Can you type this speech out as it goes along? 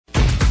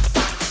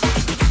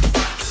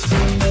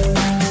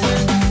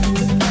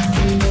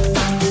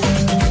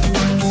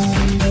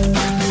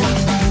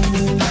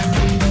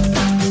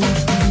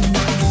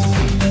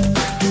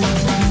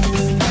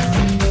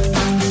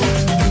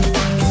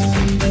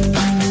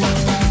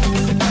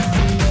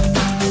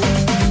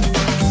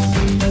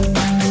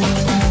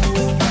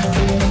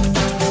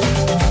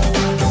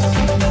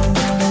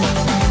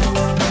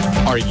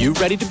you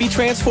ready to be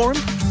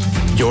transformed?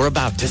 You're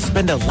about to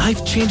spend a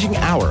life-changing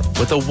hour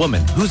with a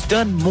woman who's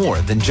done more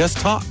than just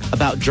talk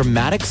about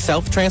dramatic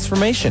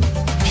self-transformation.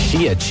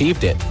 She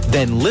achieved it,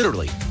 then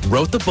literally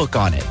wrote the book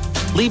on it,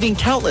 leaving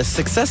countless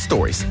success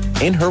stories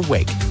in her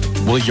wake.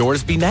 Will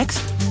yours be next?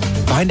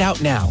 Find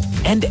out now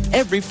and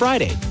every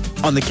Friday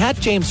on The Kat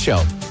James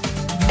Show.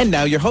 And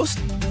now your host,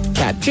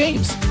 Kat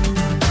James.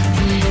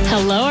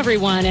 Hello,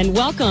 everyone, and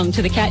welcome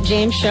to The Kat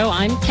James Show.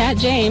 I'm Kat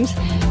James,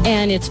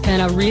 and it's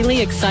been a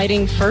really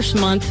exciting first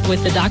month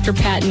with the Dr.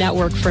 Pat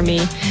Network for me.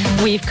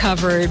 We've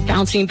covered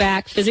bouncing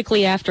back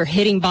physically after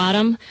hitting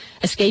bottom,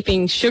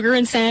 escaping sugar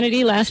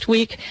insanity last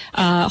week,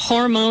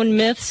 hormone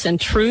myths and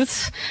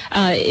truths.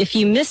 If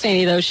you missed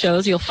any of those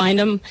shows, you'll find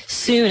them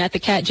soon at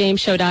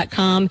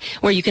thekatjamesshow.com,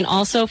 where you can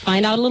also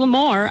find out a little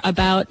more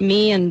about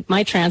me and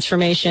my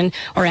transformation,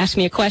 or ask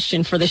me a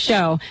question for the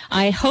show.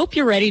 I hope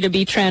you're ready to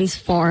be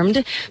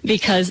transformed,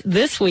 because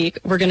this week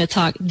we're going to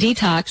talk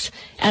detox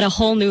at a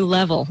whole new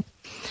level.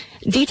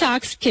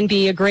 Detox can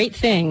be a great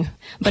thing,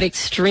 but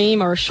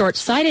extreme or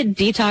short-sighted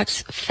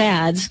detox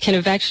fads can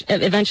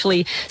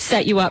eventually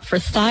set you up for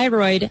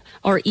thyroid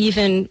or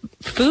even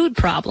food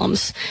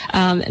problems.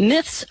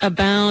 Myths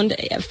abound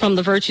from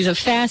the virtues of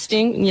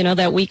fasting,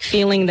 that weak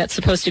feeling that's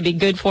supposed to be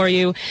good for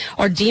you,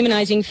 or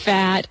demonizing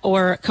fat,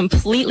 or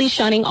completely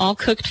shunning all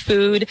cooked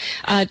food,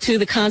 to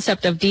the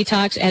concept of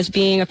detox as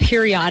being a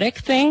periodic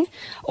thing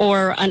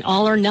or an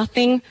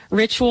all-or-nothing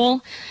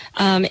ritual.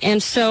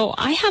 And so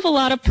I have a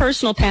lot of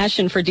personal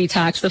passion for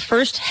detox. The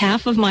first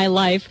half of my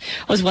life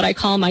was what I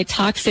call my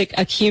toxic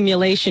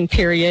accumulation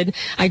period.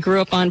 I grew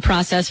up on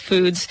processed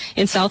foods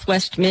in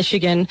Southwest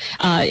Michigan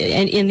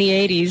in the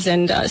 80s,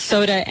 and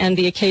soda and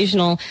the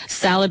occasional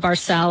salad bar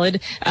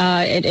salad,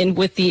 and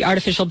with the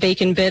artificial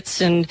bacon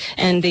bits and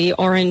the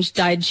orange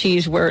dyed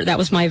cheese, that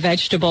was my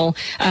vegetable.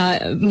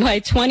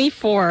 By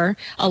 24,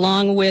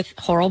 along with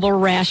horrible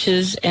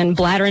rashes and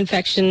bladder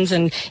infections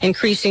and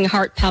increasing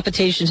heart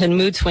palpitations and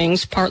mood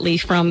swings, partly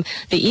from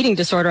the eating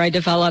disorder I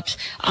developed,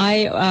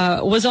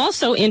 I was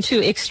also into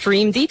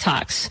extreme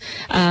detox.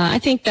 I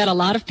think that a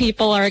lot of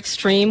people are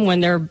extreme when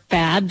they're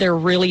bad. They're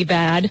really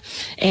bad.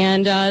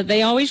 And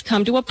they always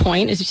come to a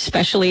point,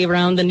 especially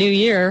around the new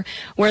year,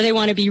 where they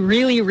want to be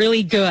really,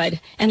 really good.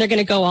 And they're going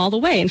to go all the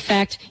way. In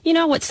fact,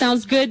 what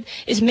sounds good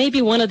is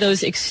maybe one of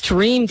those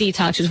extreme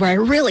detoxes where I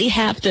really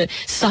have to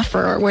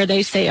suffer, where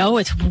they say, oh,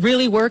 it's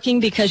really working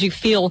because you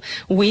feel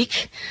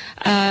weak.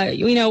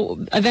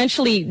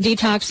 Eventually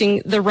detoxing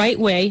the right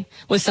way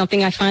was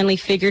something I finally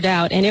figured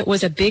out, and it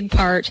was a big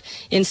part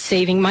in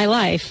saving my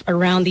life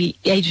around the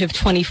age of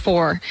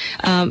 24.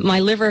 My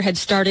liver had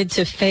started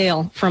to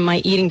fail from my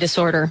eating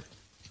disorder.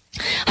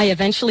 I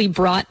eventually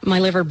brought my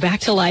liver back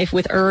to life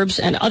with herbs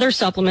and other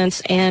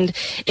supplements, and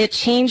it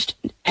changed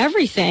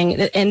everything.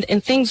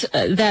 And things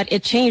that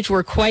it changed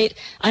were quite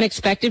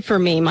unexpected for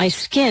me. My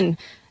skin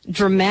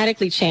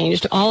dramatically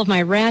changed. All of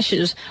my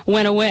rashes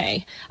went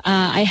away.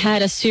 I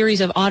had a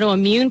series of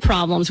autoimmune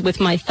problems with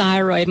my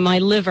thyroid, my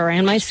liver,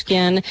 and my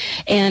skin,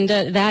 and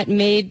that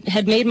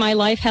had made my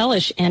life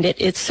hellish, and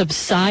it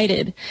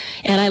subsided.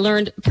 And I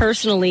learned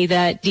personally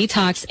that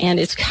detox and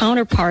its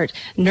counterpart,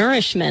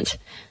 nourishment,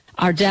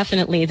 are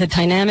definitely the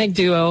dynamic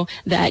duo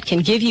that can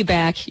give you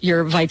back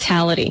your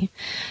vitality.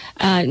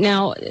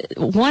 Now,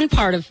 one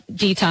part of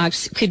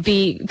detox could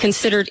be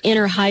considered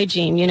inner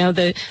hygiene,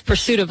 the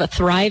pursuit of a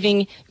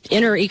thriving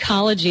inner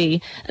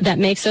ecology that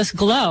makes us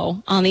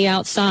glow on the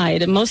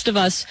outside. And most of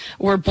us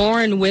were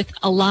born with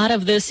a lot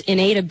of this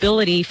innate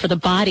ability for the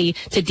body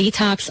to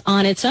detox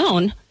on its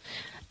own.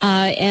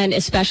 And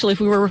especially if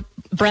we were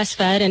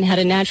breastfed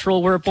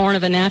and were born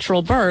of a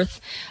natural birth,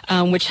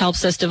 which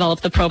helps us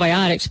develop the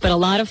probiotics. But a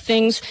lot of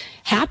things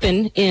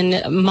happen in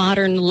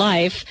modern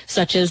life,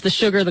 such as the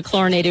sugar, the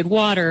chlorinated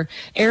water,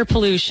 air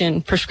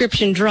pollution,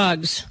 prescription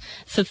drugs,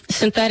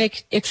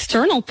 synthetic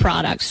external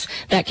products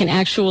that can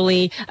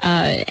actually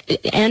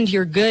end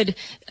your good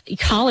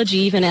ecology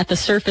even at the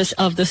surface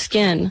of the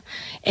skin.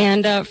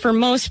 And for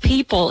most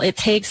people, it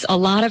takes a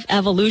lot of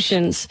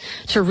evolutions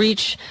to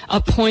reach a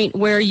point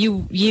where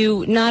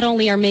you not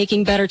only are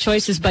making better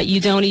choices, but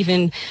you don't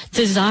even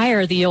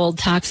desire the old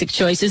toxic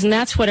choices. And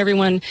that's what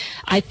everyone,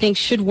 I think,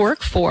 should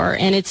work for.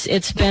 And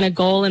it's been a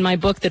goal in my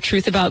book, The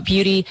Truth About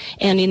Beauty,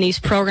 and in these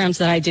programs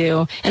that I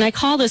do. And I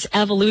call this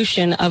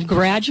evolution of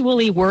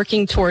gradually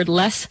working toward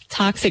less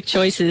toxic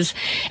choices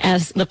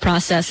as the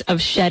process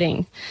of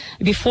shedding.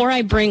 Before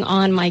I bring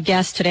on my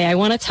guest today, I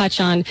want to touch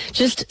on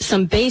just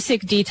some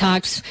basic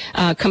detox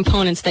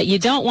components that you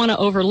don't want to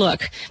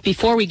overlook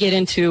before we get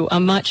into a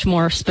much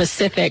more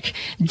specific,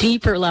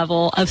 deeper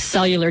level of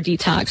cellular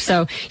detox.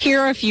 So here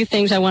are a few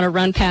things I want to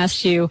run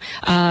past you,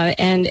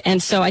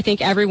 and so I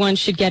think everyone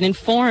should get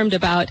informed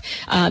about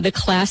the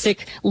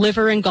classic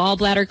liver and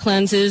gallbladder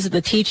cleanses,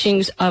 the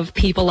teachings of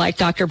people like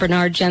Dr.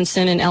 Bernard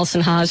Jensen and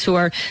Elson Haas, who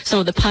are some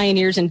of the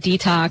pioneers in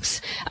detox.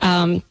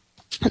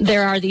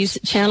 there are these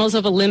channels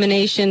of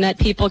elimination that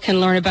people can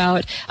learn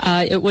about.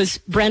 It was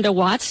Brenda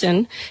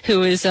Watson,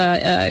 who is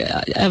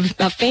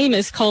a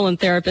famous colon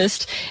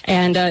therapist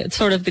and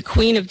sort of the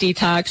queen of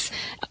detox.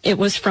 It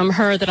was from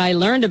her that I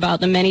learned about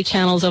the many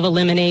channels of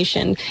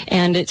elimination.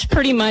 And it's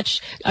pretty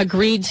much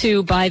agreed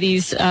to by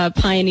these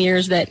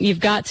pioneers that you've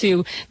got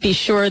to be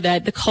sure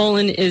that the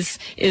colon is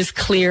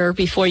clear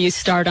before you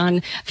start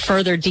on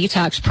further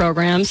detox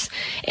programs.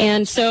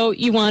 And so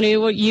you want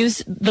to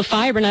use the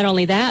fiber, not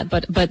only that,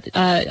 but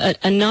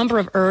a number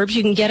of herbs.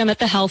 You can get them at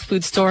the health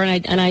food store,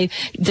 and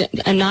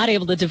I'm not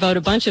able to devote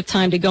a bunch of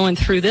time to going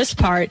through this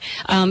part,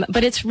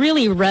 but it's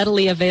really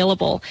readily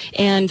available.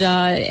 And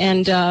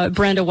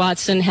Brenda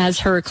Watson has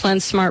her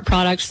Cleanse Smart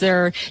products.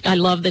 I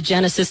love the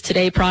Genesis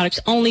Today products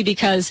only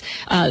because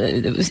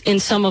in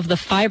some of the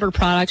fiber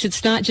products,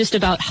 it's not just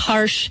about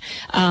harsh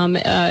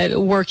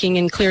working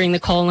and clearing the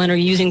colon or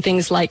using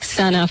things like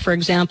senna, for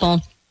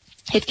example.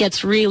 It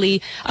gets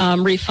really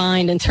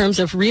refined in terms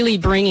of really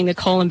bringing the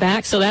colon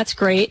back, so that's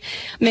great.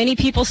 Many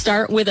people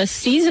start with a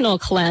seasonal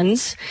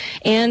cleanse,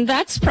 and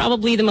that's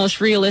probably the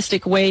most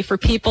realistic way for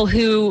people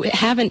who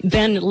haven't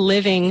been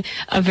living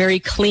a very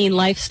clean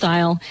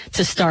lifestyle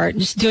to start,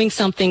 just doing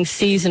something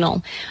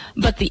seasonal.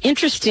 But the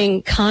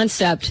interesting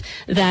concept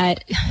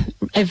that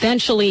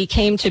eventually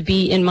came to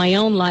be in my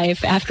own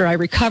life after I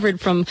recovered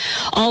from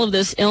all of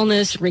this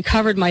illness,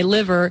 recovered my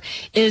liver,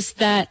 is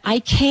that I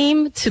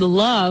came to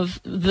love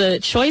the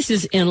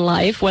choices in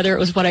life, whether it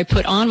was what I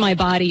put on my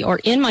body or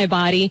in my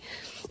body,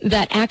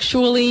 that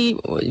actually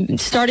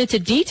started to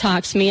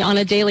detox me on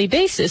a daily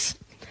basis,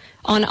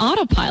 on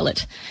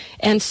autopilot.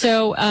 And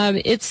so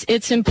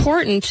it's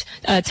important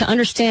to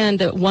understand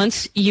that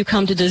once you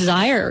come to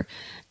desire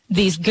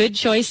these good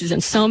choices,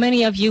 and so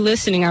many of you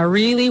listening are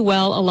really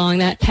well along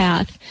that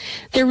path,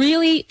 there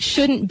really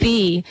shouldn't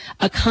be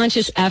a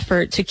conscious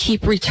effort to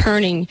keep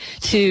returning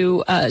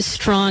to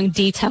strong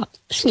detox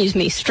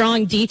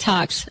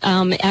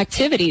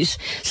activities.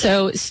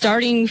 So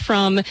starting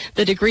from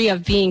the degree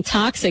of being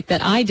toxic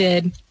that I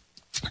did,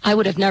 I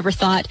would have never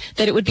thought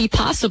that it would be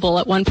possible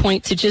at one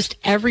point to just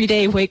every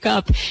day wake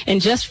up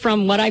and just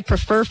from what I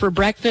prefer for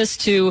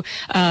breakfast to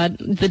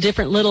the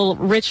different little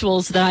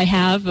rituals that I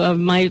have,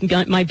 my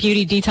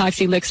beauty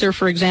detox elixir,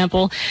 for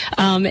example,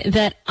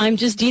 that I'm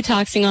just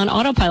detoxing on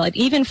autopilot,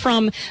 even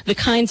from the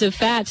kinds of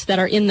fats that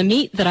are in the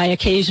meat that I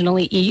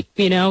occasionally eat,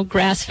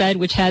 grass-fed,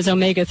 which has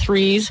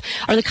omega-3s,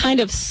 or the kind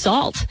of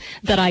salt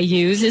that I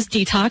use is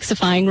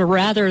detoxifying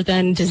rather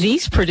than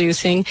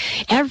disease-producing.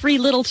 Every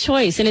little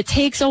choice, and it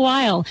takes a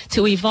while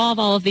to evolve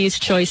all of these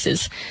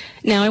choices.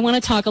 Now, I want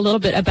to talk a little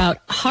bit about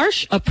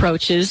harsh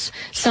approaches.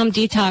 Some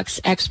detox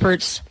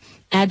experts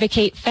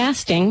advocate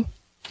fasting.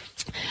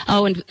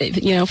 And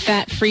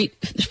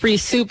fat-free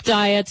soup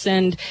diets,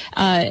 and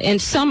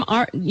some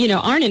aren't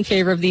in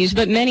favor of these,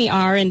 but many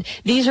are, and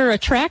these are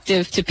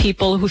attractive to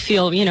people who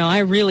feel, I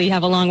really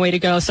have a long way to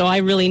go, so I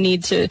really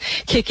need to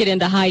kick it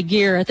into high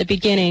gear at the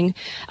beginning.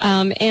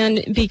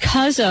 And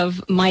because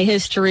of my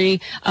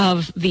history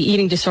of the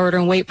eating disorder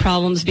and weight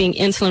problems, being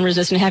insulin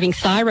resistant, having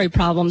thyroid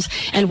problems,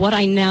 and what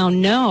I now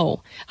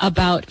know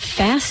about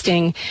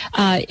fasting,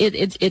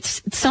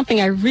 it's something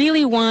I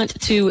really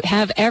want to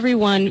have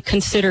everyone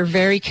consider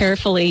very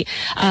carefully.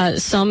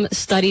 Some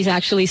studies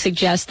actually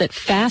suggest that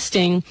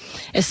fasting,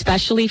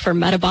 especially for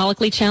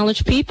metabolically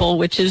challenged people,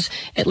 which is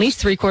at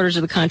least 3/4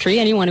 of the country,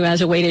 anyone who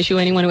has a weight issue,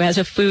 anyone who has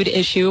a food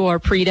issue or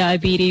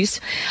prediabetes,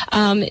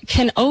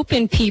 can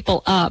open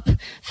people up,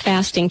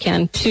 fasting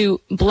can, to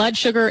blood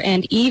sugar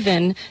and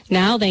even,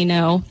 now they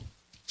know,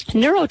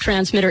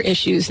 neurotransmitter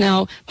issues.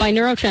 Now, by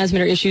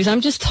neurotransmitter issues,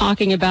 I'm just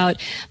talking about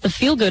the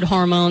feel-good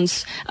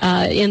hormones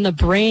in the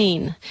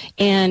brain.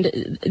 And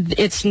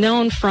it's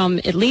known from,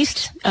 at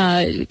least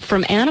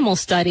from animal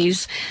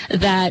studies,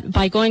 that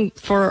by going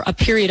for a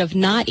period of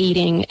not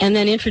eating and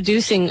then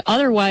introducing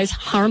otherwise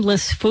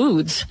harmless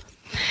foods,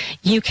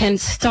 you can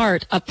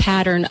start a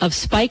pattern of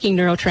spiking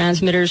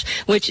neurotransmitters,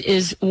 which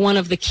is one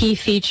of the key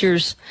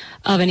features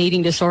of an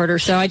eating disorder.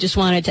 So I just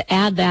wanted to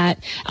add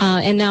that.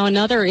 And now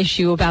another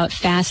issue about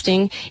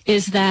fasting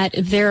is that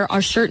there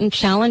are certain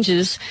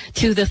challenges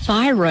to the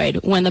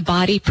thyroid when the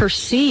body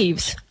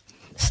perceives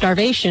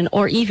starvation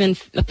or even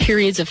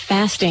periods of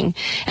fasting.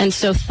 And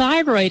so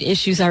thyroid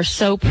issues are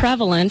so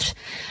prevalent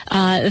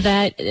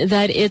that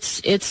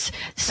it's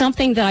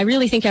something that I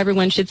really think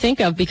everyone should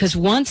think of, because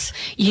once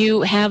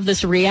you have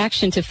this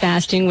reaction to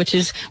fasting, which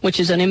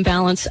is an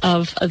imbalance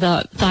of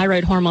the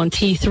thyroid hormone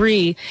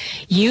T3,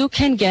 you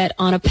can get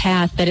on a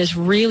path that is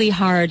really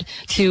hard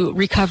to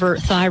recover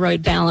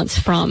thyroid balance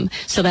from.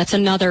 So that's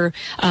another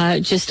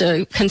just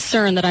a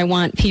concern that I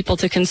want people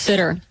to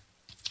consider.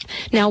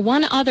 Now,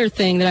 one other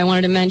thing that I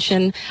wanted to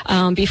mention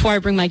before I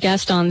bring my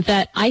guest on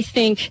that I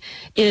think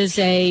is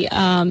a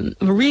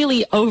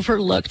really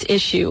overlooked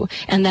issue,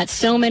 and that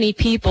so many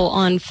people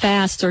on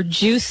fasts or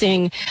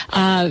juicing,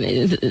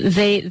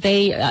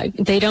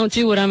 they don't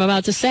do what I'm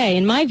about to say.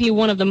 In my view,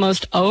 one of the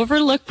most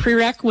overlooked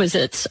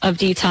prerequisites of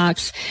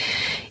detox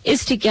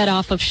is to get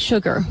off of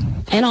sugar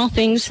and all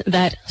things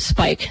that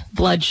spike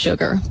blood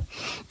sugar.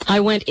 I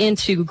went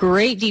into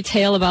great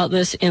detail about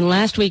this in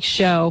last week's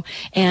show,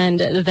 and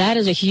that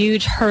is a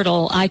huge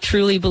hurdle I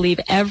truly believe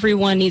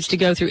everyone needs to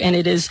go through, and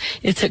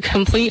it's a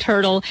complete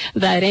hurdle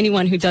that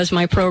anyone who does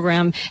my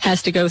program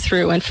has to go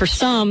through. And for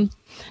some,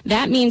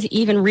 that means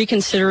even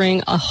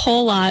reconsidering a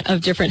whole lot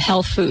of different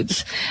health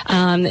foods,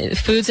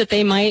 foods that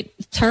they might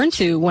turn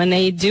to when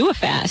they do a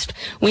fast.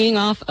 Weaning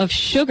off of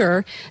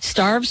sugar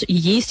starves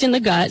yeast in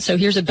the gut, so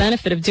here's a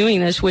benefit of doing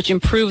this, which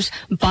improves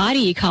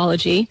body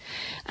ecology,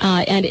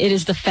 and it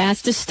is the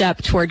fastest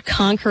step toward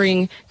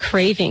conquering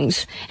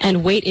cravings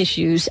and weight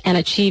issues and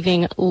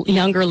achieving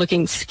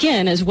younger-looking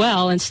skin as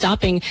well, and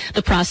stopping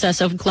the process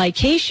of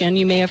glycation.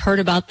 You may have heard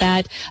about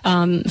that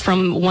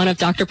from one of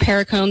Dr.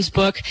 Pericone's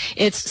book.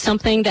 It's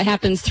something that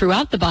happens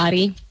throughout the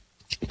body,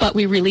 but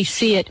we really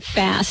see it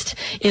fast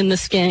in the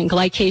skin.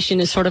 Glycation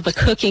is sort of the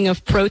cooking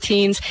of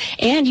proteins,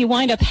 and you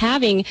wind up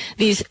having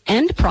these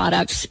end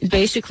products,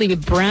 basically the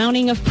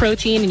browning of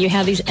protein, and you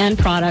have these end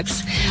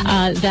products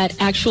that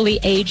actually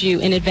age you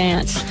in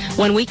advance.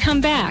 When we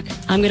come back,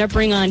 I'm going to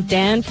bring on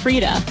Dan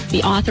Frieda,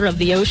 the author of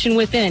The Ocean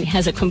Within. He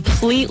has a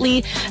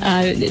completely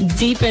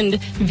deepened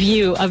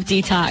view of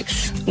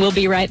detox. We'll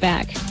be right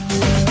back.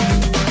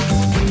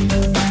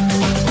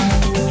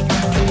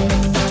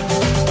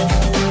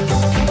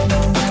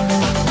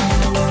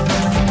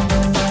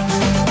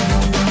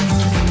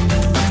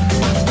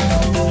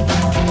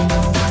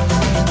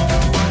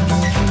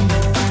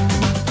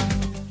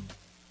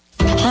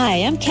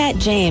 Hi, I'm Kat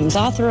James,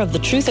 author of The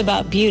Truth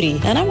About Beauty,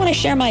 and I want to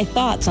share my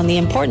thoughts on the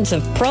importance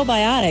of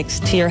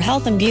probiotics to your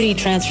health and beauty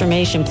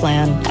transformation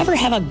plan. Ever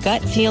have a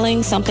gut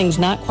feeling something's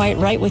not quite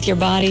right with your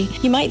body?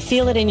 You might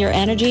feel it in your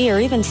energy or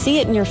even see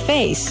it in your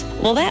face.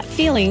 Well, that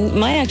feeling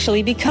might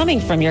actually be coming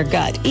from your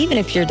gut, even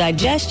if your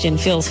digestion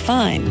feels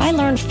fine. I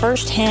learned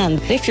firsthand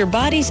that if your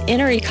body's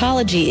inner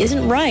ecology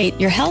isn't right,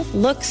 your health,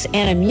 looks,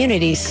 and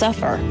immunity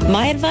suffer.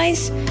 My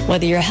advice?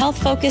 Whether your health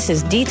focus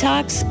is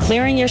detox,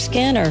 clearing your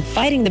skin, or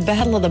fighting the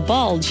battle of the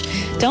bulge,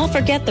 don't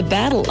forget the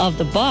battle of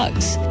the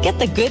bugs. Get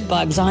the good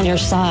bugs on your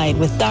side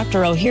with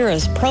Dr.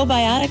 Ohhira's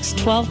Probiotics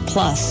 12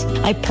 Plus.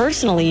 I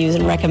personally use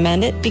and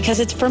recommend it because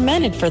it's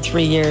fermented for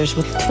 3 years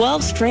with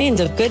 12 strains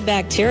of good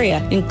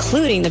bacteria,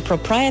 including the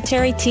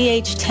proprietary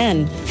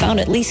TH10, found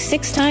at least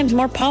 6 times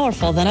more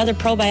powerful than other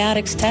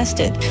probiotics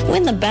tested.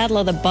 Win the battle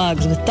of the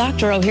bugs with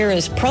Dr.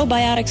 Ohhira's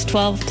Probiotics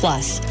 12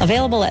 Plus.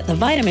 Available at the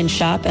Vitamin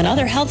Shop and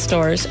other health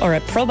stores or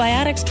at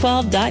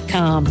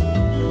probiotics12.com.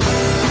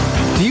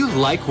 Do you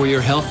like where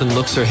your health and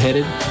looks are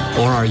headed?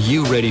 Or are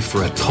you ready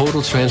for a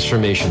total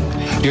transformation?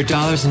 Your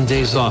dollars and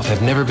days off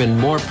have never been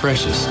more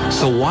precious,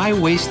 so why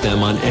waste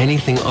them on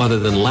anything other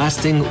than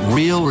lasting,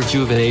 real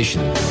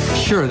rejuvenation?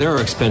 Sure, there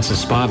are expensive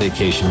spa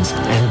vacations,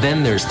 and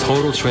then there's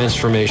total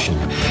transformation.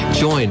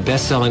 Join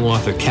best-selling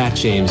author Kat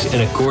James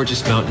in a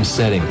gorgeous mountain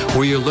setting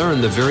where you learn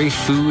the very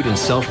food and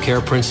self-care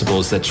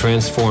principles that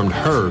transformed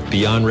her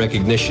beyond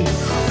recognition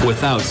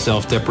without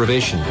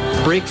self-deprivation.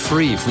 Break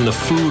free from the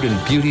food and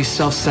beauty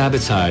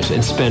self-sabotage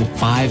and spend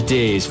 5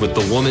 days with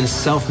the woman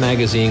Self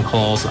magazine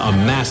calls a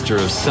master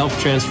of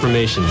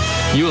self-transformation.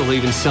 You will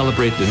even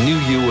celebrate the new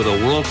you with a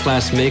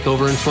world-class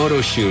makeover and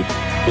photo shoot.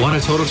 Want a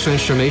total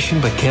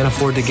transformation but can't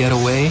afford to get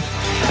away?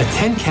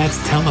 Attend Kat's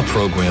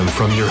teleprogram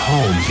from your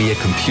home via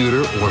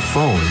computer or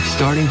phone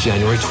starting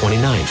January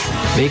 29th.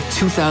 Make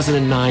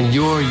 2009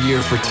 your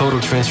year for total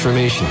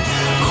transformation.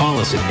 Call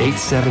us at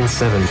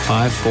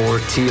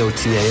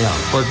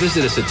 877-54-TOTAL or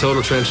visit us at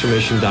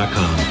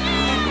totaltransformation.com.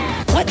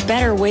 What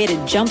better way to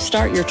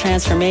jumpstart your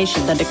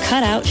transformation than to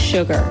cut out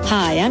sugar?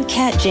 Hi, I'm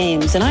Kat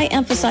James, and I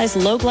emphasize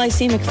low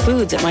glycemic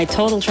foods at my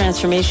Total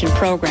Transformation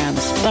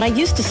programs. But I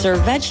used to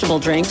serve vegetable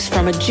drinks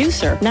from a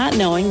juicer, not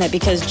knowing that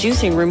because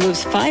juicing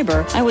removes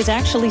fiber, I was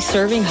actually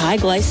serving high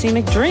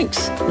glycemic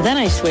drinks. Then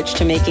I switched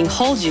to making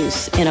whole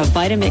juice in a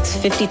Vitamix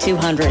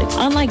 5200.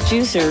 Unlike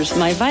juicers,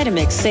 my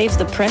Vitamix saves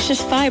the precious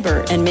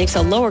fiber and makes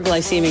a lower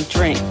glycemic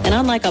drink. And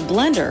unlike a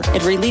blender,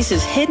 it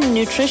releases hidden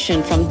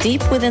nutrition from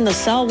deep within the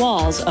cell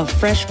walls of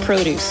fresh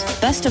produce.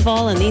 Best of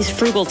all, in these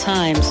frugal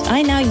times,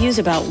 I now use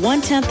about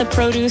 1/10 the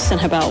produce and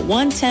about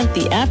 1/10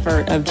 the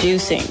effort of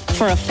juicing.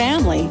 For a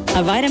family,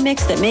 a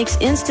Vitamix that makes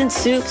instant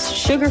soups,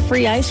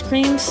 sugar-free ice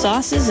cream,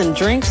 sauces, and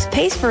drinks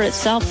pays for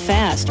itself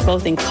fast,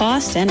 both in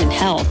cost and in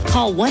health.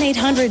 Call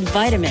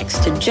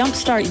 1-800-VITAMIX to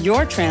jumpstart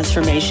your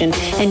transformation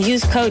and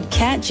use code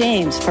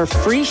CATJAMES for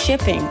free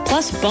shipping,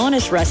 plus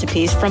bonus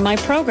recipes from my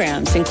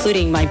programs,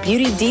 including my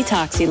Beauty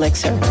Detox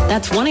Elixir.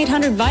 That's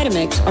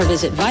 1-800-VITAMIX or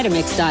visit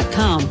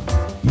Vitamix.com.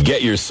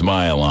 Get your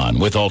smile on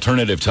with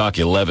Alternative Talk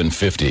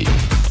 1150.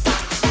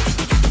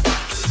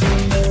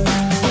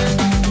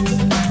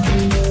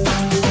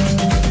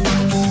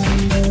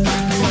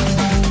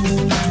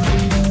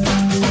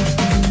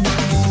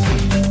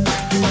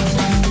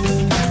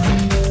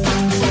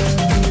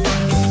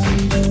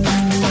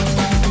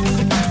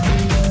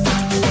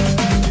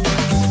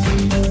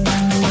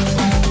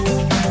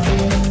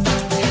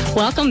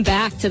 Welcome Welcome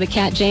back to the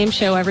Kat James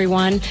Show,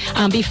 everyone.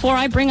 Before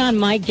I bring on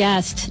my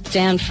guest,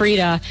 Dan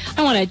Frieda,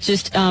 I want to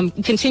just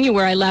continue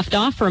where I left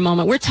off for a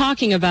moment. We're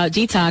talking about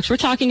detox. We're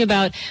talking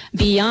about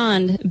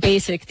beyond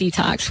basic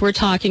detox. We're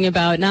talking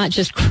about not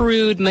just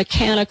crude,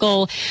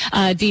 mechanical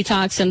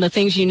detox and the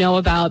things you know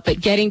about,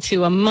 but getting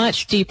to a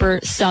much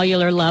deeper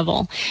cellular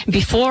level.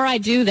 Before I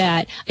do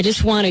that, I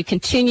just want to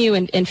continue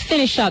and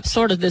finish up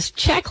sort of this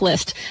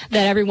checklist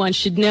that everyone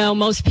should know.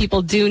 Most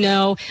people do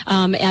know.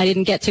 I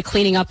didn't get to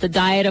cleaning up the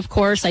diet, of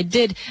course. I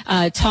did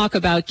talk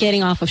about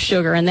getting off of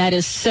sugar, and that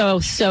is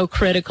so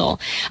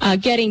critical.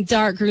 Getting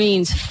dark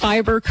greens,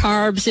 fiber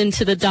carbs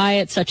into the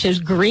diet, such as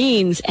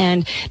greens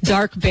and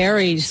dark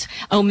berries,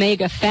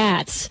 omega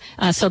fats,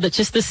 so that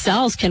just the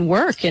cells can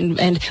work.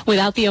 And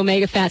without the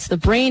omega fats, the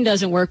brain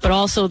doesn't work, but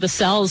also the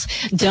cells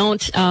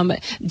don't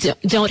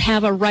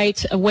have a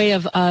right way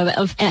of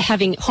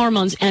having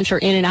hormones enter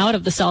in and out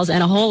of the cells,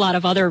 and a whole lot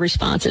of other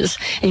responses.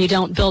 And you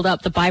don't build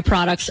up the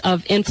byproducts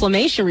of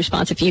inflammation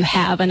response if you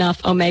have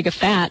enough omega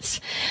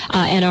fats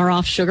and are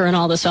off sugar and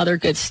all this other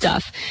good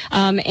stuff.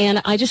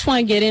 And I just want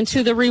to get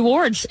into the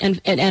rewards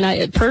and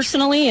I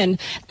personally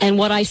and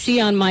what I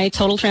see on my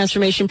total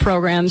transformation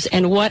programs,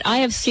 and what I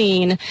have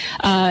seen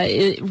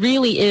it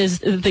really is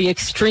the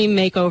extreme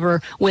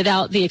makeover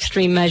without the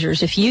extreme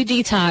measures. If you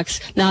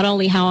detox, not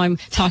only how I'm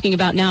talking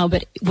about now,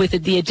 but with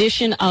the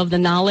addition of the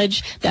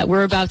knowledge that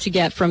we're about to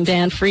get from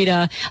Dan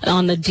Frieda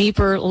on the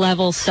deeper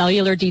level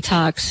cellular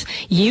detox,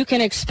 you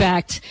can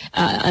expect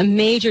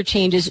major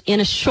changes in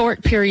a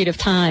short period of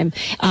time,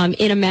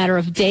 in a matter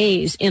of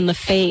days, in the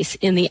face,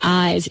 in the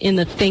eyes, in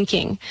the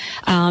thinking.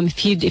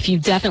 If you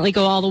definitely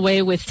go all the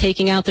way with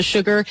taking out the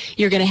sugar,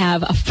 you're going to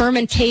have a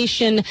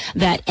fermentation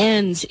that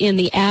ends in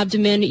the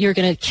abdomen. You're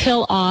going to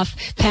kill off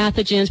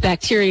pathogens,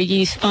 bacteria,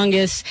 yeast,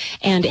 fungus,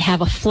 and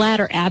have a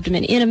flatter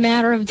abdomen in a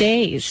matter of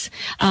days.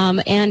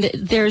 And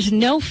there's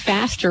no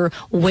faster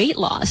weight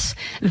loss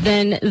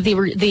than the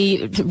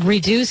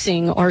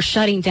reducing or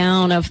shutting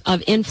down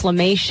of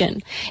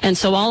inflammation. And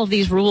so all of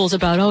these rules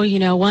about,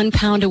 1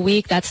 pound a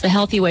week, that's the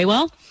healthy way.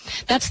 Well,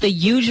 that's the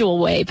usual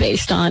way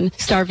based on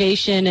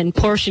starvation and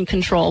portion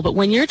control. But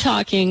when you're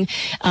talking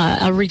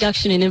a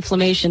reduction in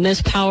inflammation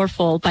this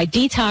powerful, by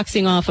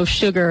detoxing off of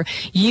sugar,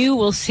 you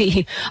will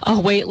see a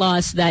weight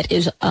loss that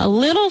is a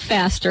little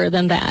faster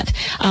than that.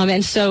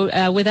 And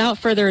so without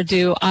further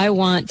ado, I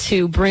want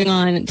to bring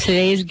on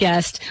today's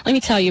guest. Let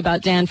me tell you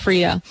about Dan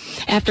Frieda.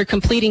 After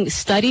completing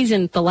studies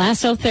in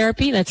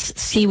thalassotherapy, that's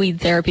seaweed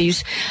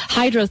therapies,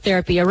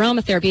 hydrotherapy,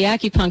 aromatherapy,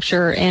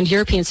 acupuncture, and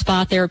European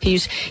spa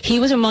therapies, he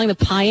was among the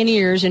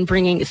pioneers in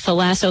bringing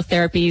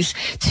thalassotherapies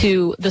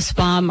to the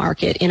spa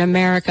market in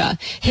America.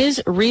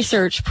 His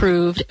research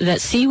proved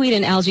that seaweed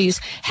and algae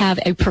have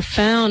a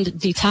profound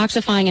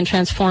detoxifying and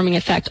transforming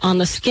effect on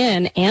the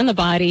skin and the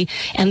body,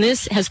 and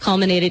this has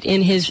culminated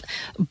in his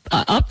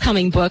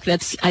upcoming book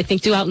that's, I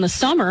think, due out in the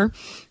summer,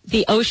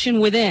 The Ocean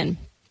Within.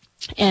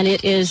 And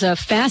it is a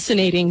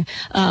fascinating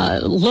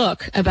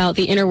look about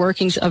the inner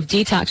workings of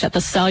detox at the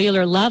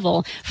cellular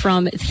level,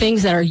 from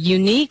things that are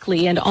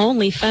uniquely and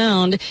only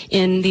found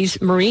in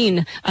these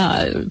marine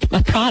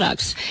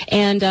products.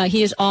 And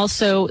he is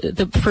also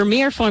the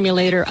premier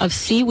formulator of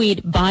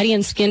seaweed body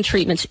and skin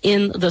treatments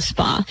in the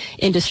spa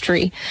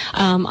industry.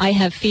 I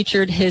have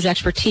featured his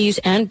expertise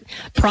and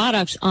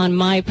products on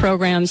my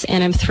programs,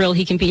 and I'm thrilled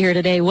he can be here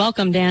today.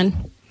 Welcome,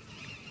 Dan.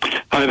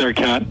 Hi there,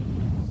 Kat.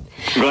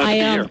 Glad to be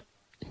here.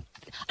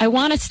 I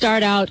want to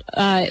start out,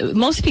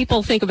 most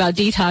people think about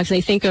detox,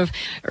 they think of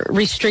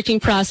restricting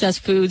processed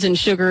foods and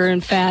sugar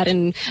and fat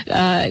and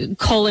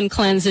colon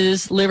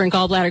cleanses, liver and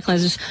gallbladder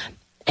cleanses.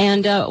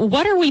 And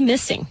what are we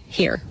missing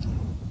here?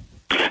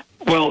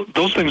 Well,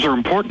 those things are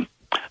important.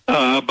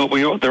 But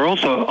there are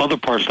also other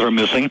parts that are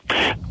missing,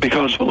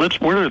 because where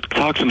do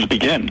toxins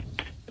begin?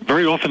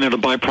 Very often they're the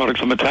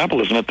byproducts of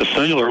metabolism at the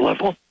cellular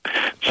level.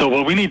 So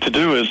what we need to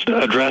do is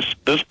address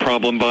this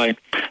problem by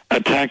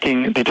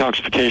attacking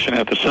detoxification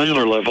at the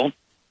cellular level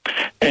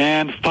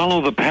and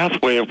follow the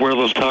pathway of where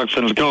those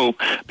toxins go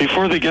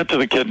before they get to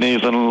the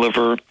kidneys and the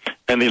liver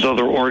and these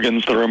other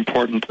organs that are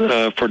important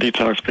for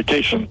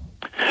detoxification.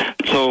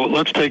 So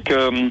let's take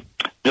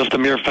just the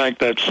mere fact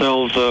that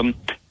cells,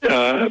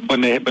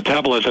 when they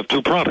metabolize, have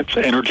two products: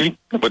 energy,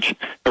 which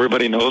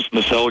everybody knows,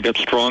 and the cell gets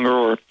stronger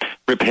or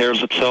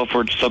repairs itself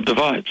or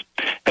subdivides.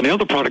 And the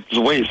other product is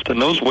waste,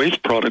 and those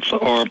waste products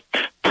are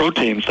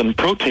proteins, and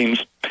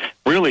proteins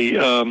really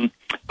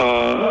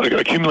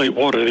accumulate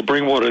water. They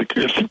bring water,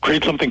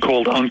 create something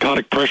called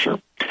oncotic pressure.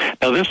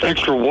 Now, this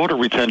extra water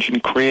retention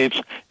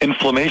creates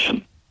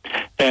inflammation,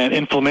 and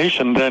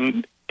inflammation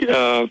then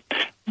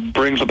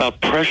brings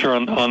about pressure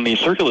on the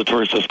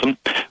circulatory system,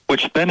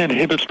 which then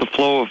inhibits the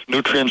flow of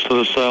nutrients to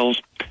the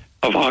cells,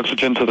 of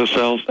oxygen to the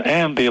cells,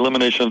 and the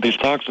elimination of these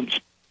toxins.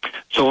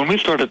 So when we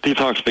start at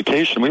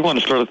detoxification, we want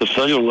to start at the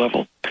cellular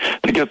level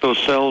to get those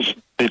cells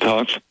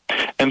detoxed,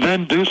 and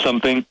then do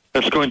something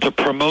that's going to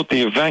promote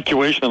the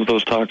evacuation of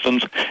those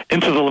toxins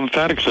into the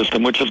lymphatic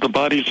system, which is the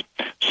body's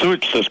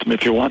sewage system,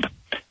 if you want.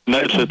 And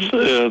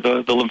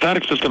the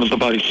lymphatic system is the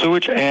body's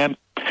sewage and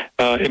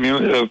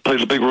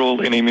plays a big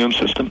role in the immune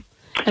system.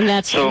 And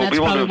that's we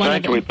want to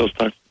evacuate those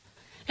toxins.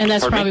 And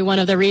that's probably one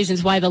of the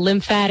reasons why the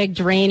lymphatic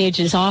drainage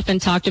is often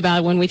talked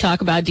about when we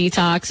talk about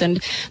detox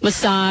and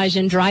massage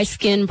and dry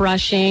skin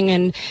brushing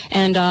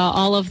and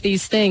all of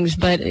these things.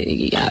 But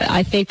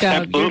I think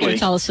you're going to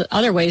tell us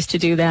other ways to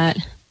do that.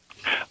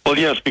 Well,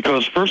 yes,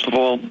 because first of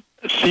all,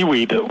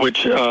 seaweed,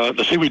 which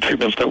the seaweed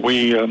treatments that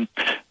we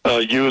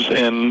use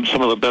in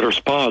some of the better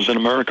spas in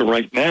America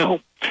right now,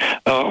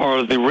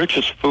 are the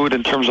richest food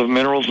in terms of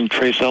minerals and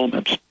trace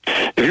elements.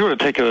 If you were to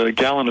take a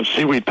gallon of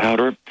seaweed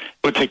powder, it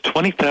would take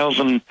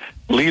 20,000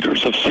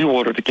 liters of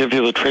seawater to give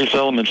you the trace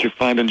elements you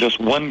find in just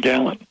 1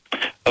 gallon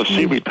of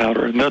seaweed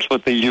powder, and that's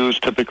what they use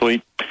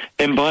typically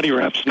in body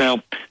wraps.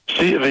 Now,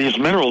 these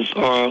minerals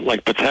are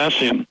like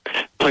potassium,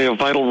 play a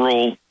vital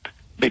role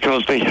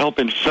because they help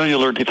in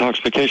cellular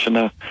detoxification.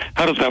 Now,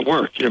 how does that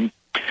work?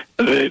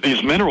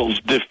 These minerals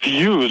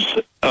diffuse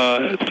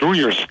through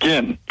your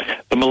skin.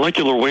 The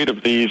molecular weight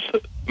of these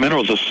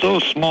minerals is so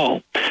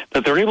small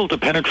that they're able to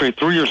penetrate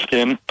through your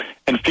skin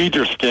and feed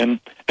your skin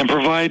and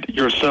provide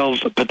your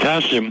cells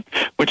potassium,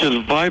 which is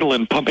vital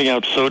in pumping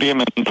out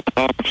sodium and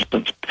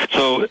toxins.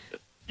 So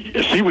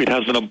seaweed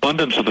has an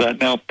abundance of that.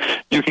 Now,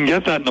 you can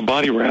get that in a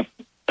body wrap,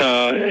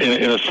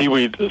 in a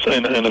seaweed,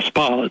 in a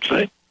spa, let's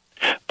say.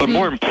 But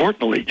more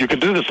importantly, you can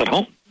do this at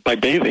home by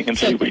bathing in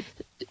seaweed.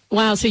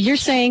 Wow, so you're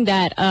saying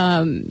that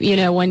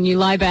when you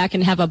lie back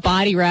and have a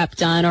body wrap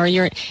done, or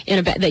you're in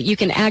a that you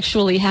can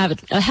actually have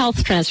a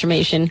health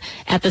transformation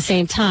at the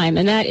same time,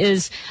 and that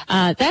is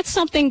that's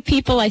something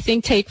people I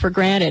think take for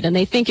granted, and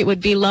they think it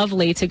would be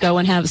lovely to go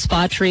and have a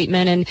spa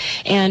treatment,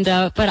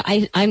 but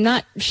I'm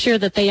not sure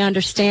that they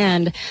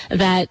understand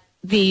that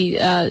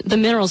the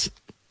minerals,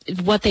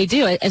 what they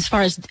do as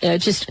far as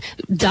just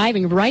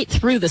diving right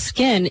through the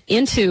skin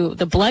into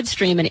the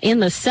bloodstream and in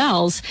the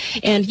cells.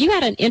 And you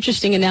had an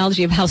interesting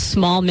analogy of how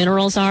small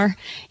minerals are,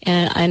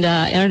 and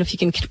I don't know if you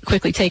can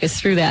quickly take us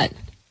through that.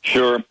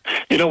 Sure.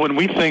 When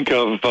we think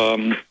of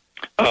things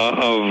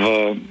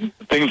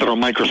that are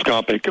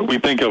microscopic, we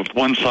think of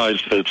one size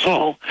fits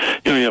all.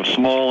 You have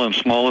small and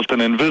smallest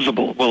and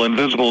invisible. Well,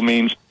 invisible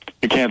means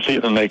you can't see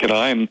it in the naked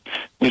eye, and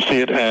you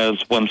see it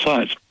as one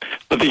size.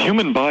 But the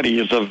human body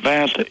is a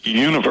vast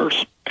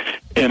universe.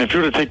 And if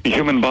you were to take the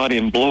human body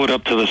and blow it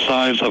up to the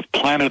size of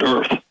planet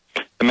Earth,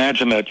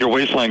 imagine that your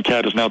waistline,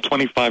 Cat, is now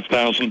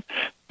 25,000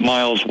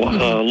 miles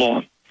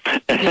long.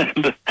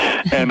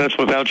 And that's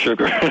without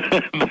sugar.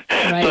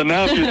 Right. So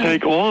now if you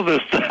take all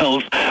the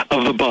cells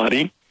of the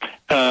body,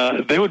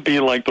 they would be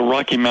like the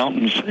Rocky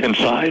Mountains in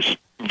size.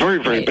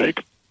 Very, very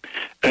big.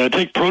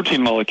 Take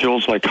protein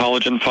molecules like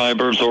collagen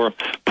fibers or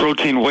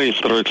protein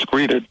waste that are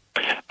excreted.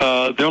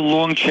 They're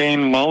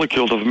long-chain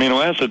molecules of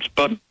amino acids,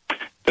 but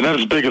they're not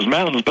as big as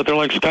mountains, but they're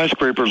like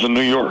skyscrapers in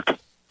New York.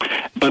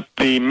 But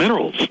the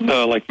minerals,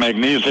 like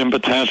magnesium,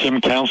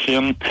 potassium,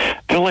 calcium,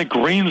 they're like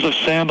grains of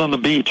sand on the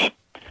beach.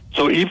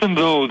 So even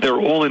though they're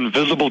all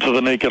invisible to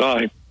the naked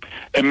eye,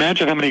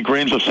 imagine how many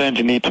grains of sand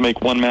you need to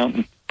make one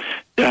mountain.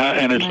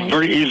 And it's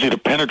very easy to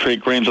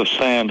penetrate grains of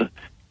sand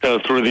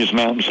through these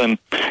mountains,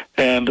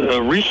 and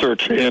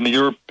research in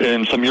Europe,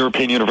 in some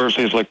European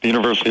universities like the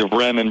University of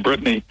Rennes in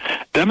Brittany,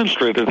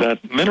 demonstrated that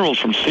minerals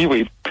from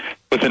seaweed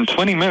within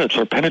 20 minutes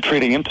are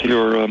penetrating into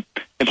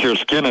your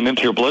skin and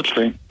into your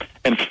bloodstream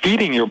and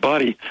feeding your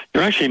body.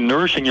 You're actually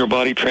nourishing your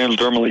body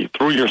transdermally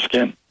through your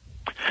skin.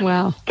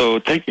 Wow! So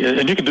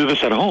and you can do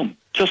this at home,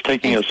 just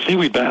taking a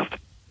seaweed bath,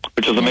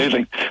 which is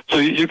amazing. So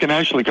you can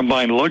actually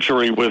combine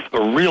luxury with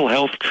a real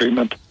health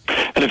treatment.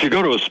 And if you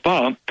go to a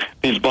spa,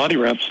 these body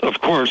wraps, of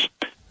course,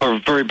 are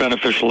very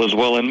beneficial as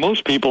well. And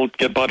most people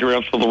get body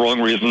wraps for the wrong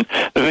reason.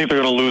 They think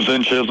they're going to lose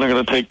inches, they're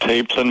going to take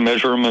tapes and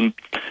measure them and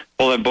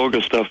all that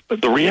bogus stuff.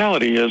 But the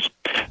reality is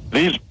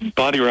these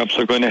body wraps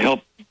are going to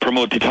help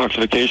promote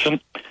detoxification,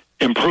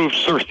 improve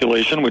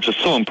circulation, which is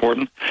so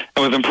important.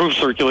 And with improved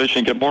circulation,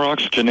 you get more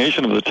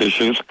oxygenation of the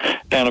tissues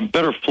and a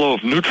better flow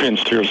of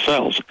nutrients to your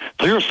cells.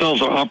 So your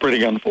cells are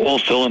operating on all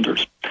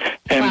cylinders.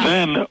 And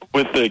then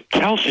with the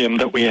calcium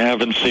that we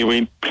have in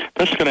seaweed,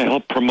 that's going to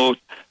help promote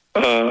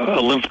a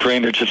lymph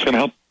drainage. It's going to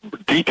help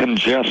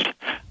decongest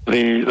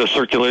the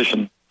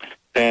circulation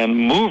and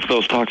move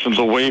those toxins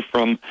away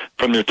from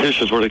your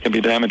tissues where they can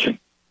be damaging.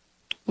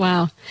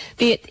 Wow.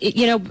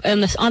 On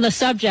the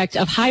subject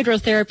of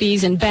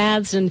hydrotherapies and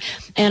baths, and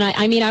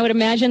I mean, I would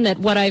imagine that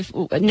what I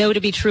know to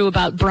be true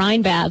about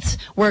brine baths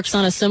works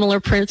on a similar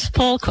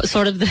principle,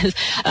 sort of this.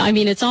 I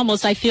mean, it's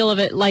almost, I feel of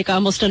it like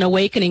almost an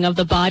awakening of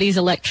the body's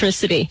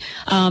electricity,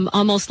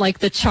 almost like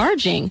the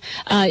charging.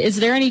 Is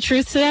there any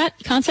truth to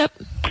that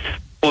concept?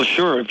 Well,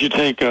 sure. If you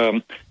take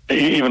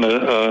even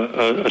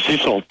a sea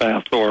salt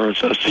bath or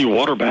a sea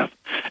water bath,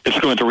 it's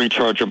going to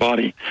recharge your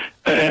body.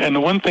 And the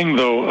one thing,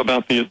 though,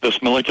 about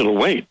this molecular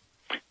weight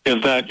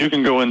is that you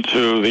can go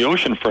into the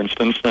ocean, for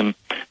instance, and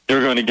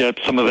you're going to get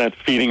some of that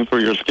feeding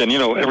through your skin.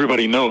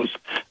 Everybody knows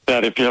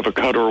that if you have a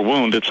cut or a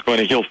wound, it's going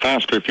to heal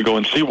faster if you go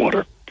in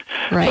seawater.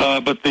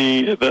 Right. But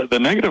the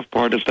negative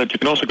part is that you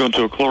can also go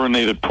into a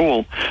chlorinated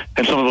pool,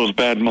 and some of those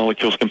bad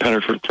molecules can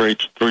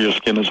penetrate through your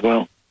skin as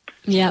well.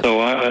 Yeah.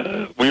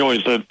 So we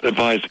always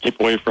advise to keep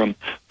away from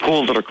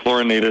pools that are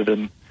chlorinated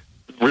and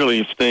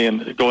really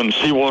go in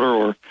seawater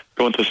or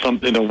go into some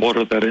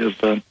water that is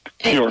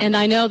pure. And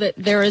I know that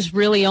there is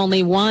really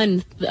only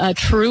one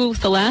true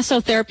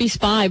thalassotherapy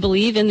spa, I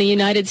believe, in the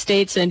United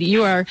States, and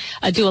you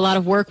do a lot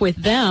of work with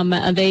them.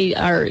 They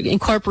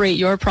incorporate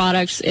your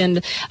products,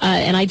 and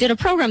I did a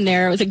program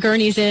there. It was at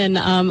Gurney's Inn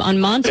on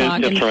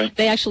Montauk, that's and right.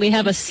 they actually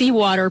have a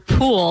seawater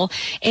pool.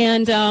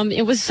 And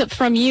it was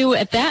from you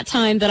at that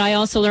time that I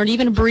also learned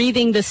even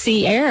breathing the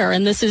sea air,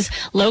 and this is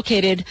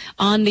located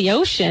on the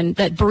ocean,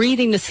 that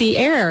breathing the sea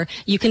air,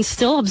 you can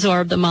still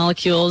absorb the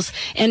molecules.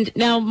 And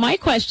now my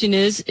question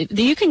is,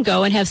 you can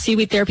go and have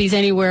seaweed therapies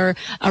anywhere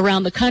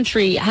around the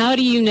country. How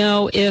do you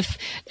know if,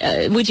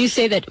 would you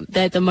say that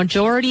the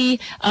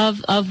majority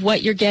of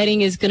what you're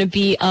getting is going to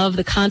be of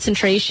the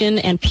concentration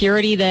and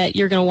purity that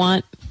you're going to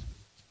want?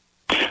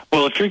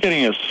 Well, if you're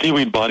getting a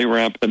seaweed body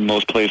wrap in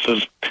most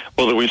places,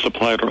 whether we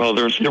supply it or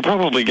others, you're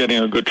probably getting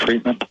a good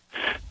treatment.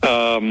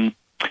 When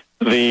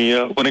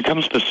it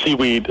comes to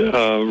seaweed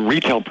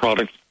retail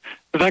products,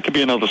 that could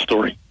be another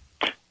story.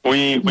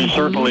 We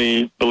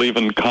certainly believe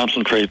in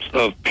concentrates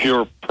of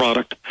pure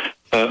product,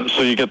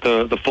 so you get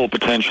the full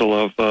potential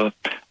of the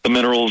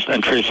minerals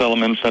and trace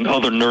elements and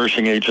other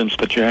nourishing agents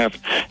that you have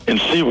in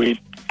seaweed.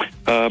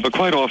 But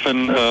quite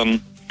often,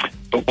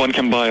 one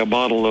can buy a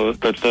bottle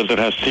that says it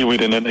has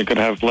seaweed in it. It could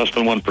have less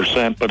than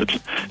 1%, but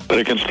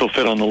it can still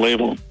fit on the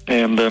label.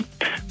 And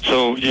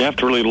so you have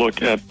to really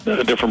look at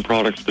different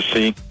products to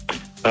see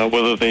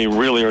whether they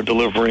really are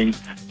delivering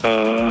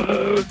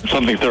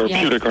something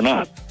therapeutic or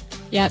not.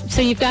 Yeah,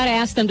 so you've got to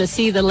ask them to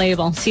see the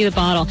label, see the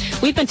bottle.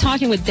 We've been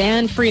talking with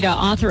Dan Frieda,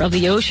 author of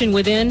The Ocean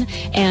Within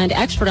and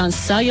expert on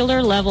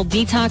cellular level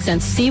detox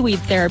and seaweed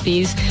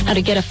therapies. Now,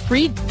 to get a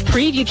free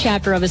preview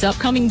chapter of his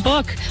upcoming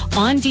book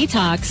on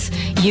detox,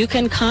 you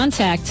can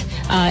contact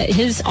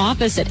his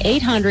office at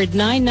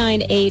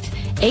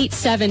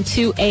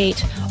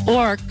 800-998-8728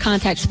 or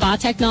contact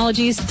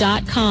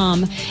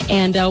spatechnologies.com.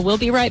 And we'll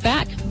be right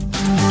back.